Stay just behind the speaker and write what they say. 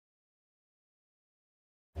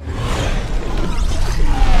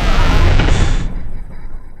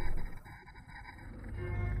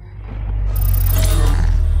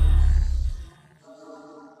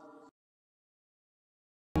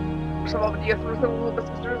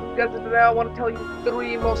SurvivaldS27. Guys, today I want to tell you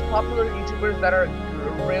 3 most popular YouTubers that are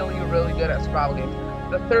really good at survival games.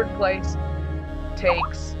 The 3rd place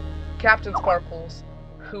takes Captainsparklez,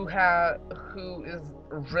 who is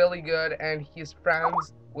really good, and he's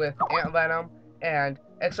friends with AntVenom and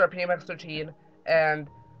XRPMX13 and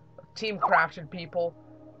Team Crafted people.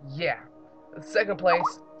 Yeah. The 2nd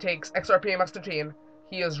place takes XRPMX13.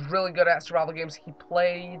 He is really good at survival games. He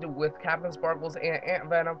played with Captainsparklez and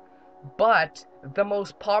AntVenom. But the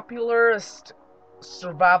most popularest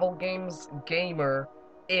survival games gamer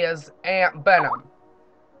is AntVenom.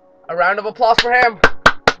 A round of applause for him.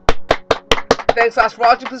 Thanks guys for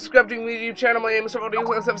watching. Please subscribe to my YouTube channel. My name is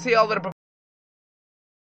SurvivalDS27. See y'all later.